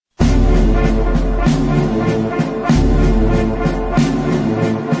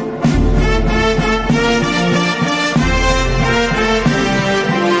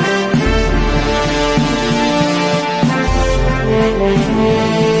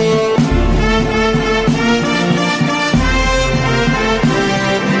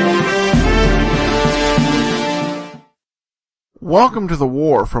Welcome to The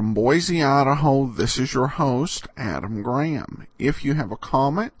War from Boise, Idaho. This is your host, Adam Graham. If you have a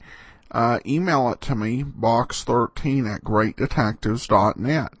comment, email it to me,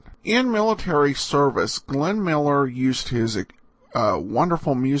 box13@greatdetectives.net. In military service, Glenn Miller used his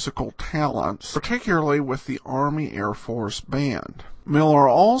wonderful musical talents, particularly with the Army Air Force Band. Miller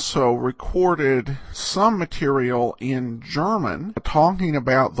also recorded some material in German talking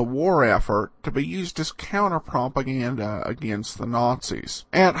about the war effort to be used as counter-propaganda against the Nazis.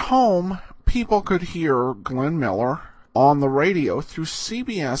 At home, people could hear Glenn Miller on the radio through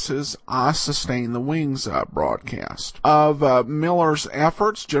CBS's I Sustain the Wings broadcast. Of Miller's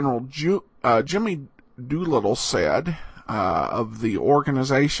efforts, General Jimmy Doolittle said of the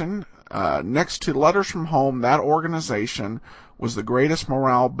organization, next to Letters from Home, that organization was the greatest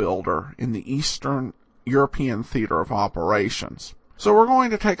morale builder in the Eastern European theater of operations. So we're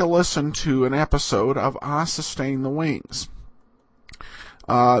going to take a listen to an episode of I Sustain the Wings.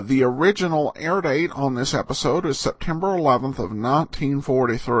 The original air date on this episode is September 11th of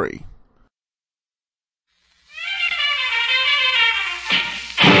 1943.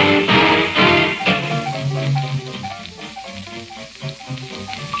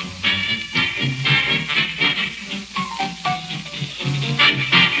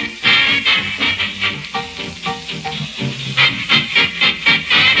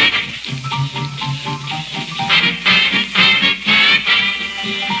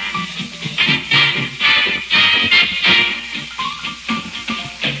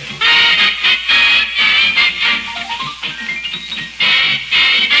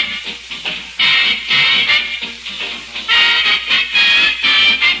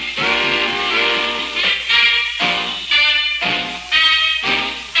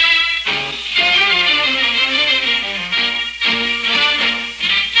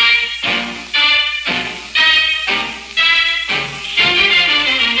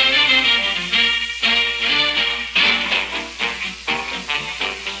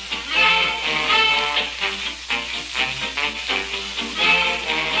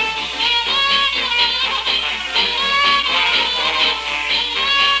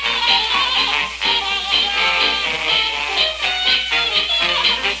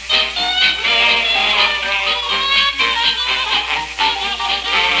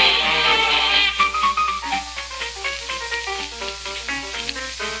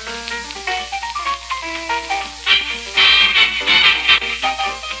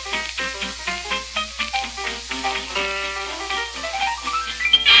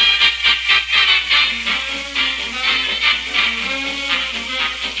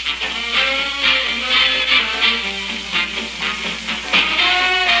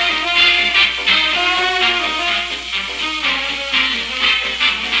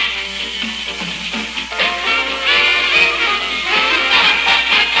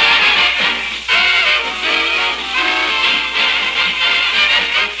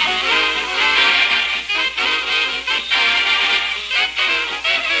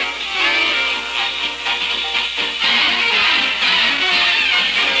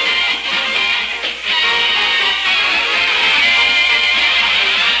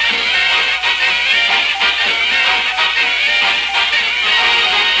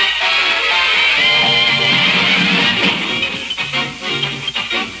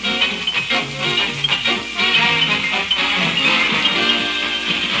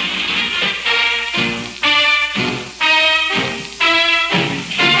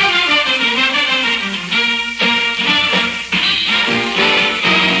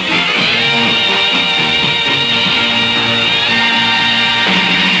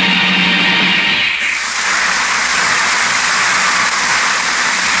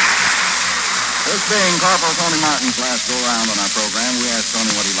 Being Corporal Tony Martin's last go-around on our program, we asked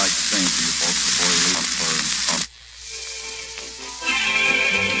Tony what he'd like to sing to you folks before he leaves for...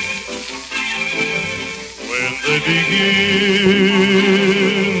 When they begin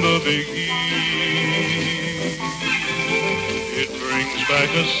the big E, it brings back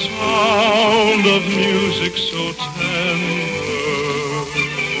a sound of music so tender.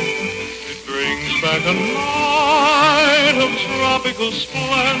 It brings back a night of tropical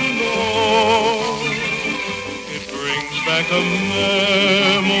splendor. Back a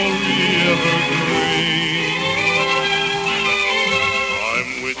memory evergreen.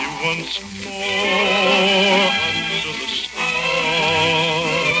 I'm with you once more under the stars,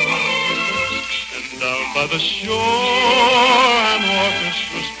 and down by the shore an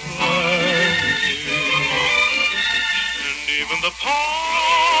orchestra's playing, and even the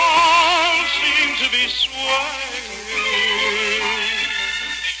palms seem to be swaying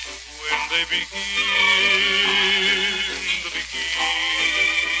when they begin.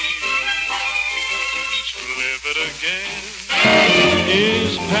 again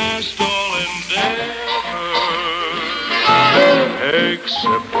is past all endeavor,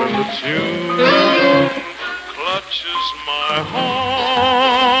 except when the tune clutches my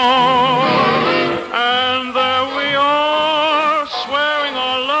heart, and there we are, swearing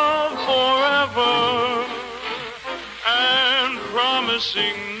our love forever, and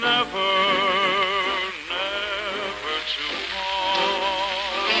promising never, never to part.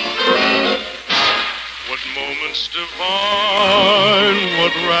 What moments divine,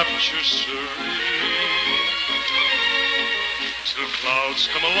 what rapture serene, till clouds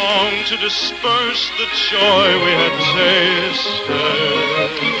come along to disperse the joy we had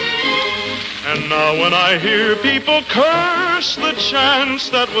tasted. And now when I hear people curse the chance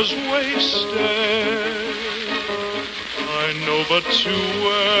that was wasted, I know but too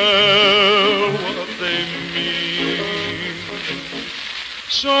well what they mean.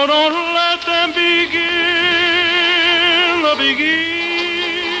 So don't let them begin the beginning.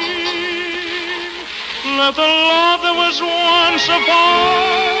 Let the love that was once a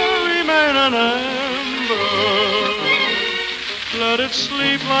fire remain an ember. Let it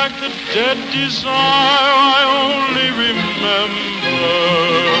sleep like the dead desire I only remember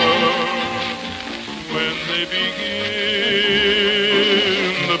when they begin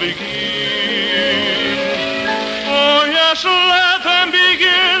the begin. Oh yes, let them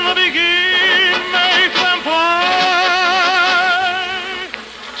begin the begin. Make them fly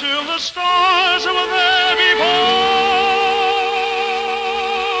till the stars were there before.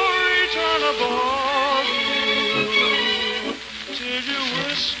 Return above you till you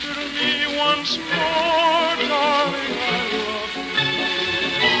whisper to me once more, darling, I love you.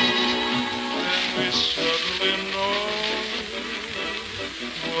 Then we suddenly know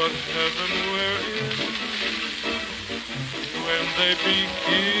what heaven we're in when they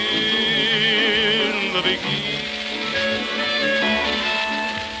begin the begin.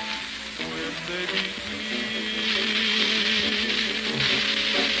 When they begin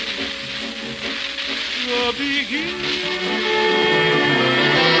the begin.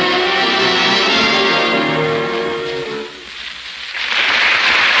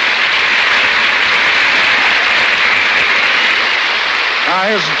 Now,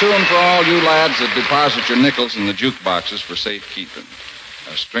 here's a tune for all you lads that deposit your nickels in the jukeboxes for safekeeping.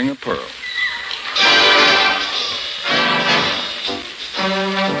 A String of Pearls.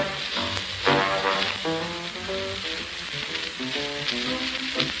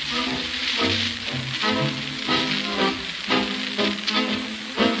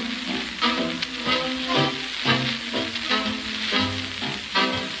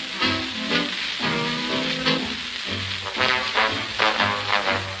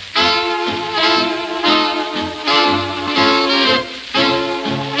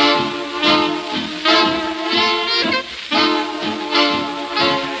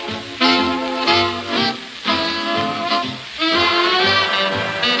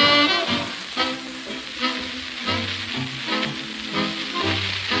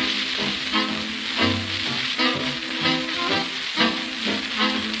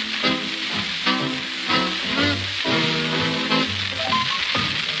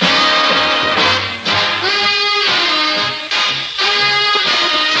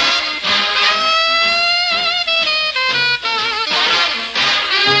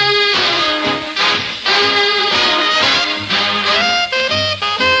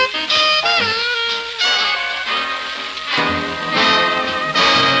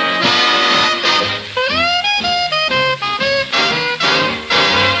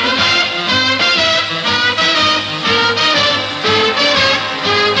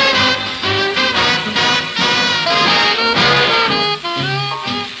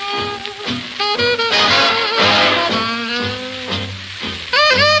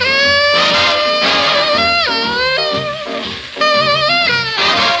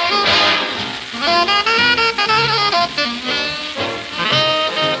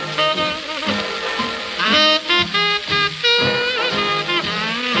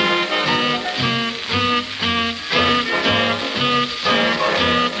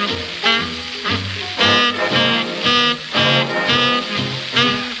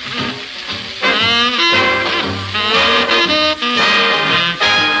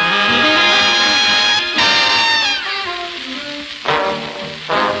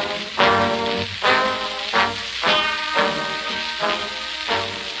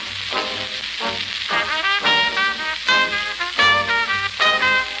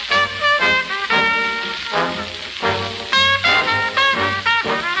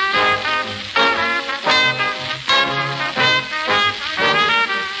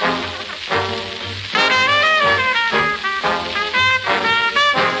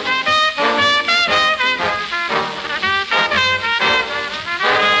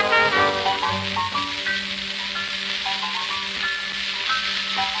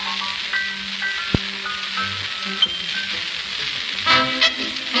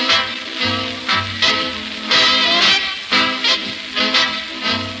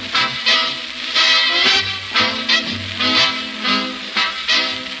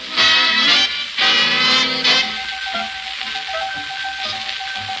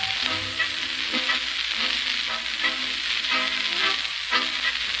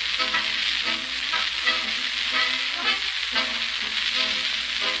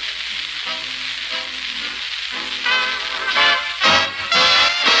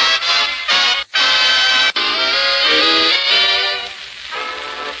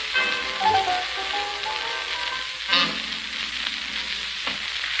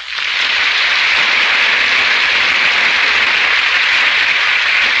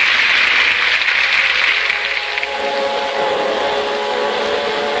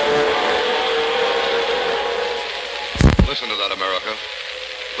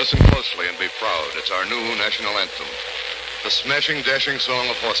 it's our new national anthem. The smashing, dashing song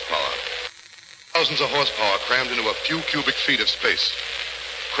of horsepower. Thousands of horsepower crammed into a few cubic feet of space.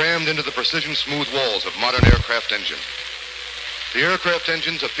 Crammed into the precision smooth walls of modern aircraft engine. The aircraft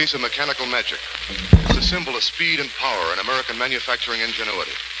engine's a piece of mechanical magic. It's a symbol of speed and power and American manufacturing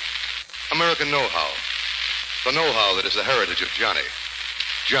ingenuity. American know-how. The know-how that is the heritage of Johnny.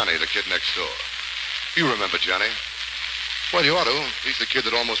 Johnny, the kid next door. You remember Johnny. Well, you ought to. He's the kid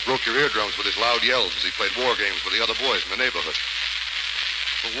that almost broke your eardrums with his loud yells as he played war games with the other boys in the neighborhood.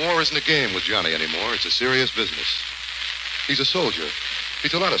 But war isn't a game with Johnny anymore. It's a serious business. He's a soldier.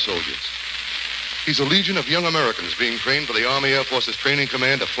 He's a lot of soldiers. He's a legion of young Americans being trained by the Army Air Force's Training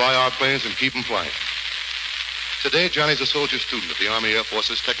Command to fly our planes and keep them flying. Today, Johnny's a soldier student at the Army Air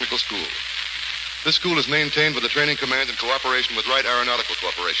Force's Technical School. This school is maintained by the Training Command in cooperation with Wright Aeronautical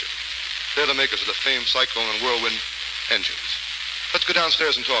Corporation. They're the makers of the famed Cyclone and Whirlwind engines. Let's go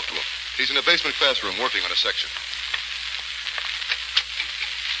downstairs and talk to him. He's in a basement classroom working on a section.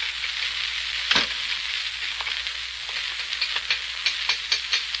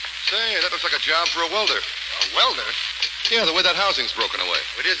 Say, that looks like a job for a welder. A welder? Yeah, the way that housing's broken away.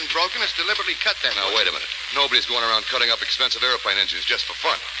 It isn't broken. It's deliberately cut that Now, way. wait a minute. Nobody's going around cutting up expensive airplane engines just for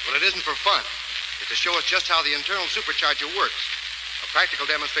fun. Well, it isn't for fun. It's to show us just how the internal supercharger works. A practical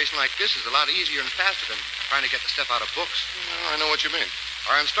demonstration like this is a lot easier and faster than trying to get the stuff out of books. I know what you mean.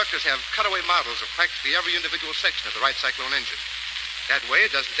 Our instructors have cutaway models of practically every individual section of the Wright Cyclone engine. That way,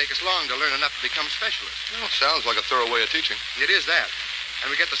 it doesn't take us long to learn enough to become specialists. Well, sounds like a thorough way of teaching. It is that. And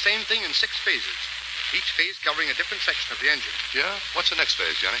we get the same thing in 6 phases, each phase covering a different section of the engine. Yeah? What's the next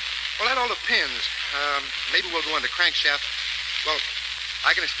phase, Johnny? Well, that all depends. Maybe we'll go into crankshaft. Well,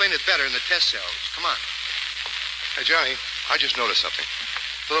 I can explain it better in the test cells. Come on. Hey, Johnny, I just noticed something.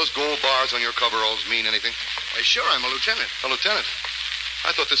 Do those gold bars on your coveralls mean anything? Why, sure, I'm a lieutenant. A lieutenant?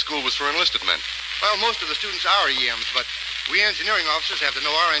 I thought this school was for enlisted men. Well, most of the students are EMs, but we engineering officers have to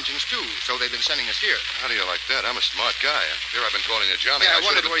know our engines, too, so they've been sending us here. How do you like that? I'm a smart guy. Here I've been calling you Johnny. Yeah, I should've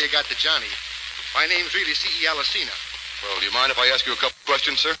wondered been- where you got the Johnny. My name's really C.E. Alicina. Well, do you mind if I ask you a couple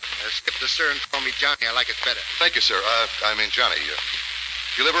questions, sir? Skip the sir and call me Johnny. I like it better. Thank you, sir. I mean, Johnny.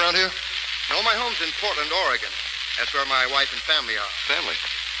 You live around here? No, my home's in Portland, Oregon. That's where my wife and family are. Family?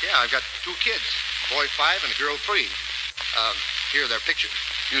 Yeah, I've got 2 kids. A boy 5 and a girl 3. Here are their pictures.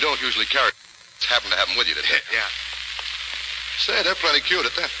 You don't usually carry... Happen to have them with you today. Yeah. Say, they're plenty cute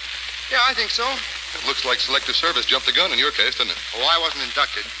at that. Yeah, I think so. It looks like selective service jumped the gun in your case, doesn't it? Oh, I wasn't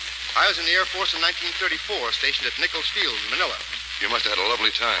inducted. I was in the Air Force in 1934, stationed at Nichols Field in Manila. You must have had a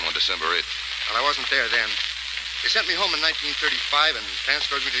lovely time on December 8th. Well, I wasn't there then. They sent me home in 1935 and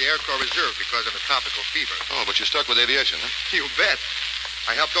transferred me to the Air Corps Reserve because of a tropical fever. Oh, but you're stuck with aviation, huh? You bet.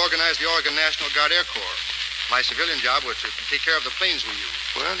 I helped organize the Oregon National Guard Air Corps. My civilian job was to take care of the planes we used.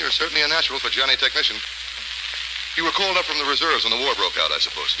 Well, you're certainly a natural for Johnny Technician. You were called up from the reserves when the war broke out, I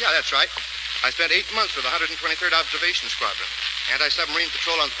suppose. Yeah, that's right. I spent 8 months with the 123rd Observation Squadron, anti-submarine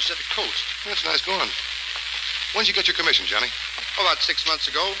patrol on the Pacific coast. That's nice going. When'd you get your commission, Johnny? Oh, about 6 months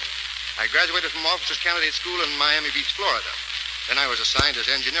ago. I graduated from Officers Candidate School in Miami Beach, Florida. Then I was assigned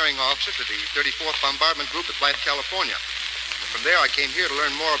as engineering officer to the 34th Bombardment Group at Blythe, California. And from there, I came here to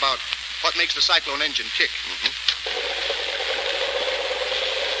learn more about what makes the Cyclone engine tick.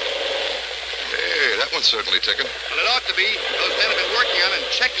 Hey, that one's certainly ticking. Well, it ought to be. Those men have been working on it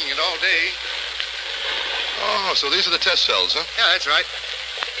and checking it all day. Oh, so these are the test cells, huh? Yeah, that's right.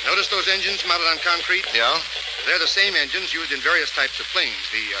 Notice those engines mounted on concrete? Yeah? They're the same engines used in various types of planes.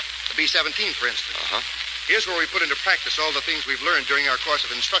 The B-17, for instance. Uh-huh. Here's where we put into practice all the things we've learned during our course of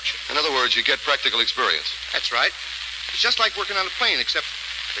instruction. In other words, you get practical experience. That's right. It's just like working on a plane, except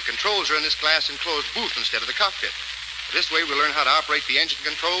the controls are in this glass-enclosed booth instead of the cockpit. This way, we learn how to operate the engine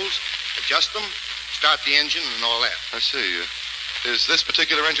controls, adjust them, start the engine, and all that. I see. Is this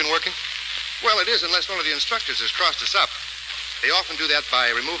particular engine working? Well, it is, unless one of the instructors has crossed us up. They often do that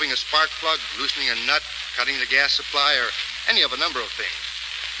by removing a spark plug, loosening a nut, cutting the gas supply, or any of a number of things.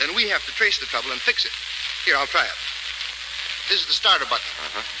 Then we have to trace the trouble and fix it. Here, I'll try it. This is the starter button.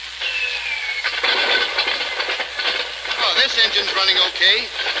 Oh, this engine's running okay.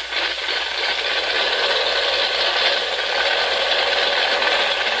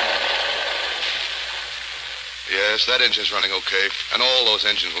 Yes, that engine's running okay. And all those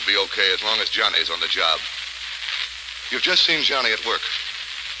engines will be okay as long as Johnny's on the job. You've just seen Johnny at work.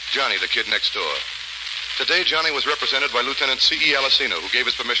 Johnny, the kid next door. Today, Johnny was represented by Lieutenant C.E. Alicina, who gave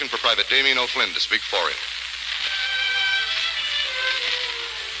his permission for Private Damien O'Flynn to speak for him.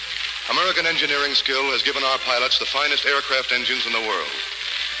 American engineering skill has given our pilots the finest aircraft engines in the world.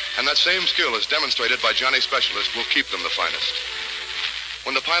 And that same skill, as demonstrated by Johnny Specialist, will keep them the finest.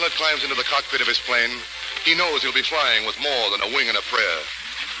 When the pilot climbs into the cockpit of his plane, he knows he'll be flying with more than a wing and a prayer.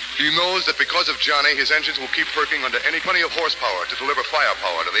 He knows that because of Johnny, his engines will keep perking under plenty of horsepower to deliver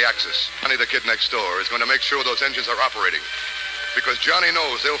firepower to the Axis. Johnny, the kid next door, is going to make sure those engines are operating. Because Johnny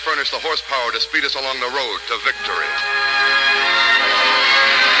knows they'll furnish the horsepower to speed us along the road to victory.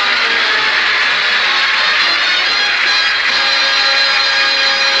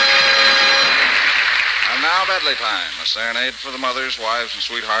 And now, Bedley time, a serenade for the mothers, wives, and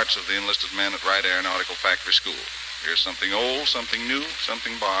sweethearts of the enlisted men at Wright Aeronautical Factory School. Here's something old, something new,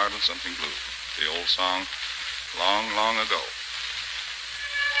 something barred, and something blue. The old song, Long, Long Ago.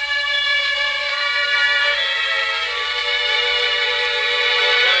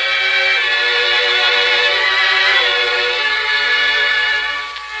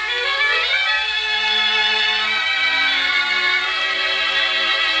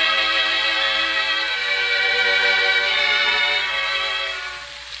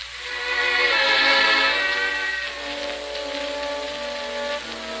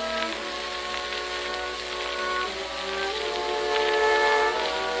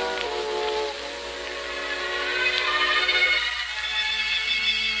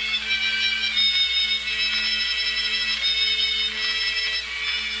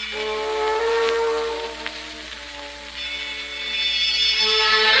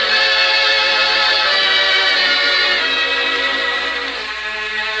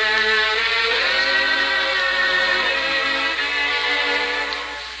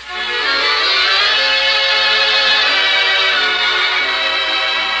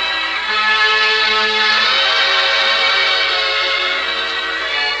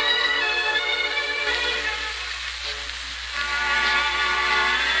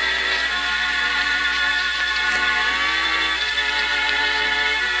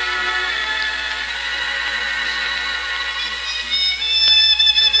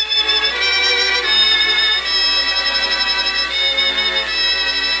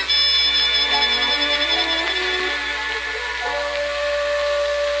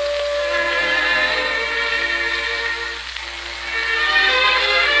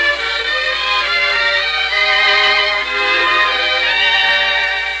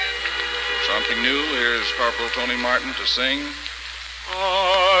 Corporal Tony Martin to sing.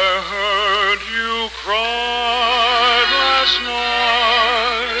 I heard you cry last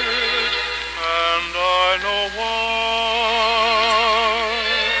night, and I know why.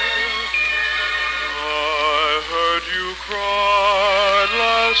 I heard you cry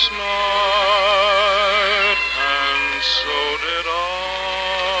last night, and so did I.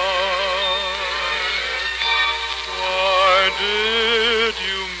 Why did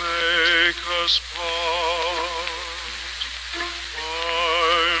you make us part?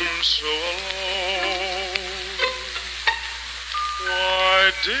 So alone. Why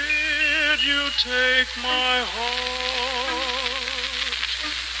did you take my heart?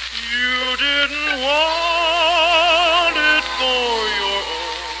 You didn't want it for your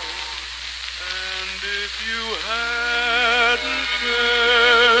own. And if you hadn't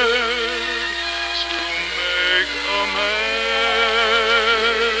cared to make amends,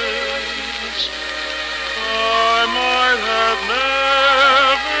 I might have never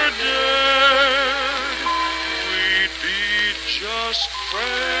just friends.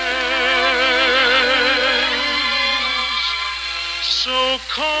 So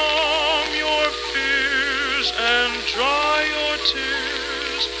calm your fears and dry your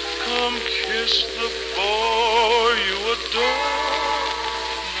tears. Come kiss the boy you adore.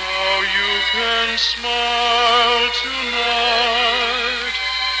 Now you can smile tonight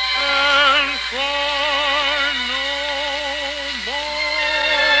and cry no more.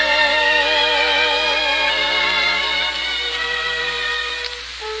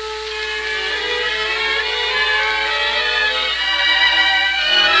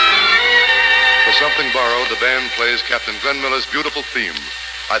 Something Borrowed, the band plays Captain Glenn Miller's beautiful theme.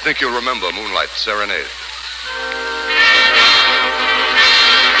 I think you'll remember Moonlight Serenade.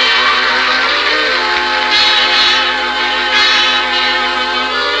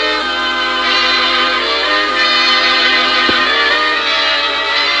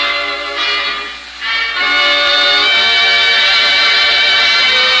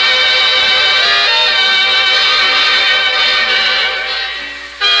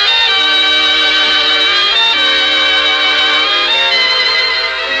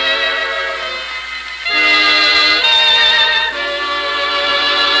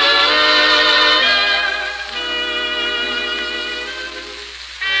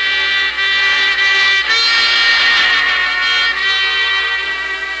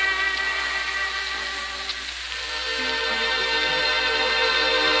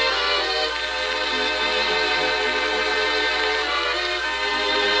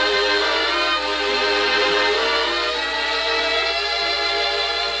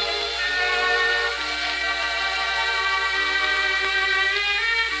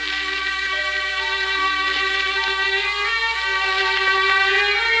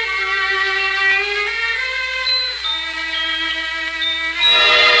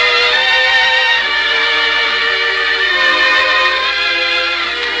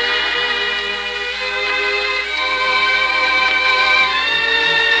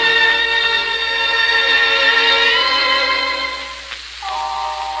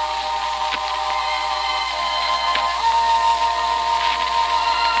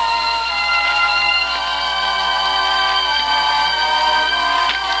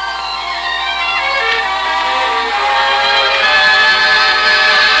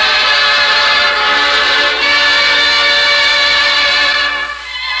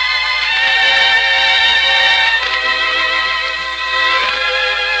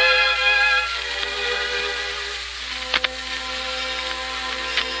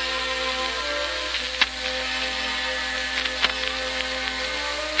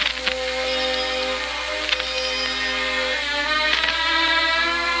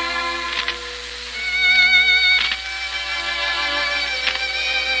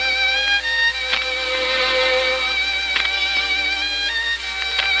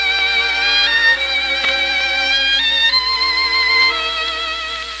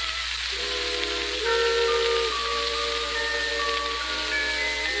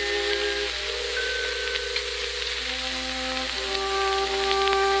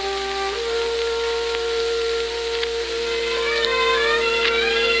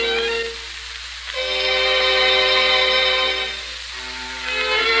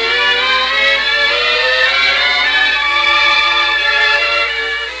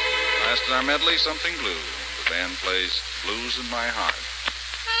 something blue. The band plays Blues in My Heart.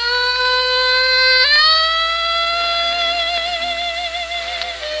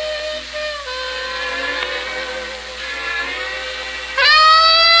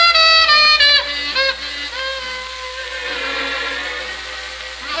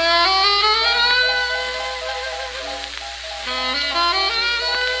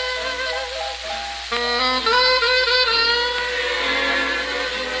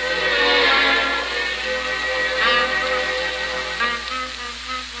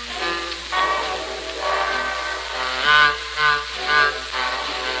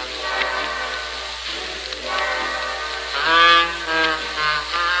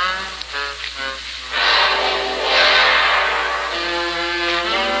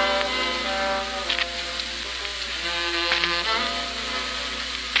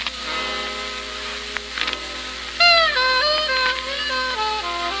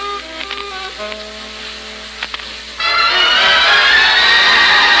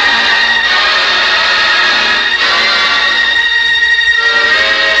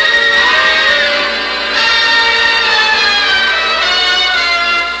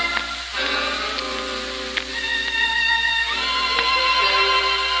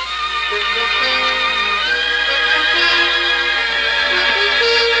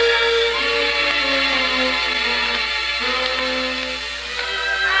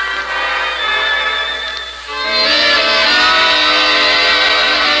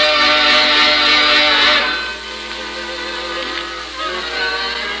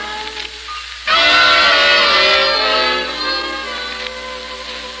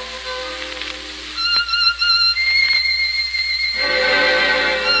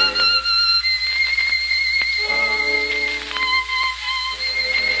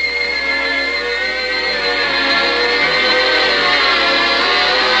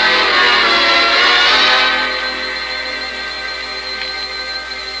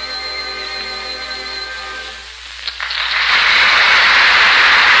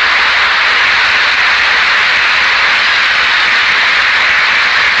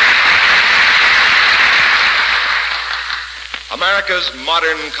 America's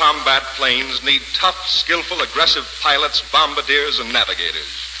modern combat planes need tough, skillful, aggressive pilots, bombardiers, and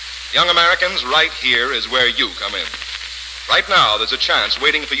navigators. Young Americans, right here is where you come in. Right now, there's a chance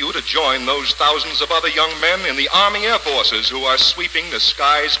waiting for you to join those thousands of other young men in the Army Air Forces who are sweeping the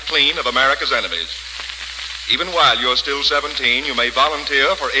skies clean of America's enemies. Even while you're still 17, you may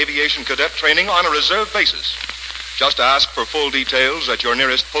volunteer for aviation cadet training on a reserve basis. Just ask for full details at your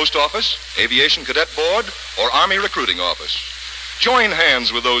nearest post office, aviation cadet board, or Army recruiting office. Join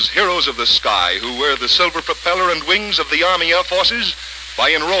hands with those heroes of the sky who wear the silver propeller and wings of the Army Air Forces by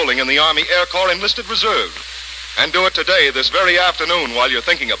enrolling in the Army Air Corps Enlisted Reserve. And do it today, this very afternoon, while you're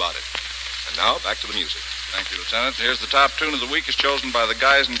thinking about it. And now, back to the music. Thank you, Lieutenant. Here's the top tune of the week as chosen by the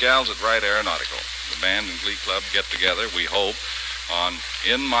guys and gals at Wright Aeronautical. The band and glee club get together, we hope, on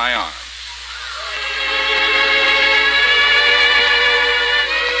In My Arms.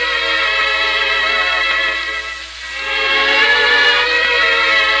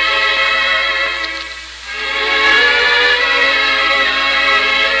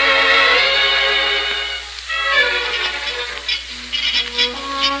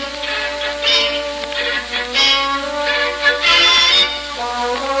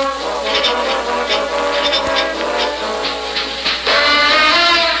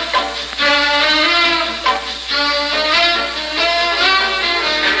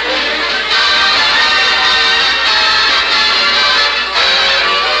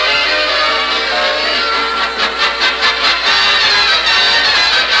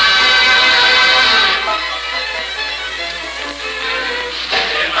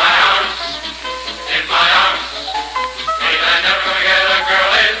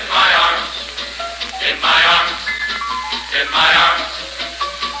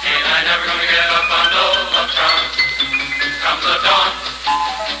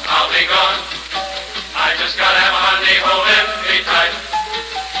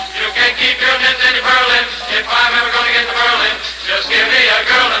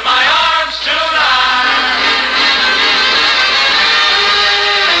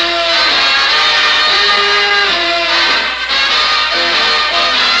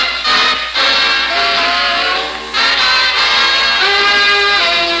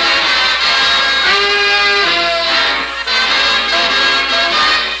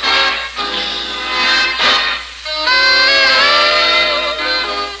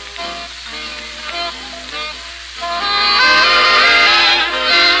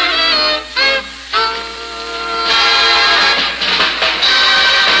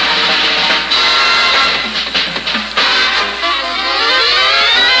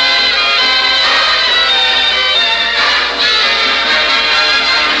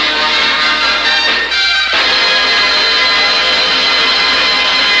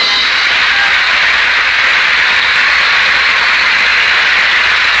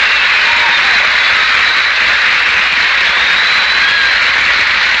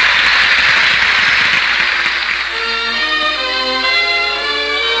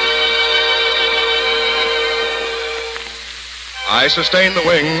 I Sustain the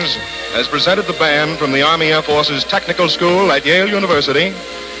Wings has presented the band from the Army Air Force's Technical School at Yale University,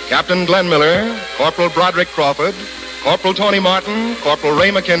 Captain Glenn Miller, Corporal Broderick Crawford, Corporal Tony Martin, Corporal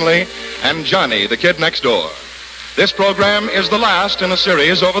Ray McKinley, and Johnny, the Kid Next Door. This program is the last in a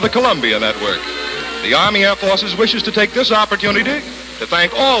series over the Columbia Network. The Army Air Forces wishes to take this opportunity to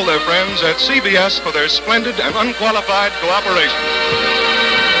thank all their friends at CBS for their splendid and unqualified cooperation.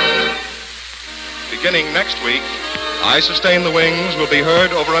 Beginning next week, I Sustain the Wings will be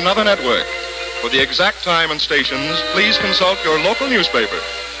heard over another network. For the exact time and stations, please consult your local newspaper.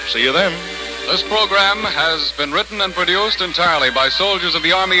 See you then. This program has been written and produced entirely by soldiers of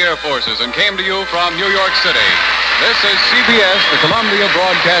the Army Air Forces and came to you from New York City. This is CBS, the Columbia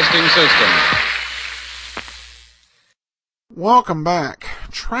Broadcasting System. Welcome back.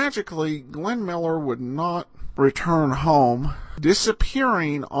 Tragically, Glenn Miller would not return home,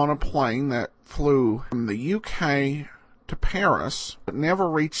 disappearing on a plane that flew from the UK to Paris, but never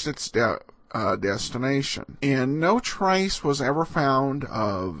reached its destination. And no trace was ever found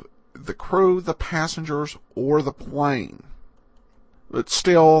of the crew, the passengers, or the plane. But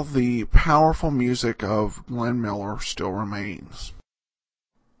still, the powerful music of Glenn Miller still remains.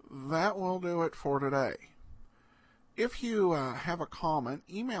 That will do it for today. If you have a comment,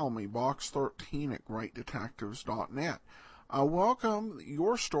 email me, box13@greatdetectives.net. I welcome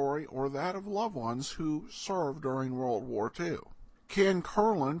your story or that of loved ones who served during World War II. Ken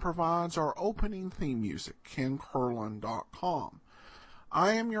Curlin provides our opening theme music, kencurlin.com.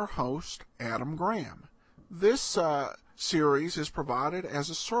 I am your host, Adam Graham. This series is provided as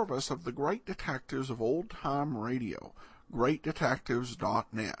a service of the Great Detectives of Old Time Radio,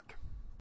 greatdetectives.net.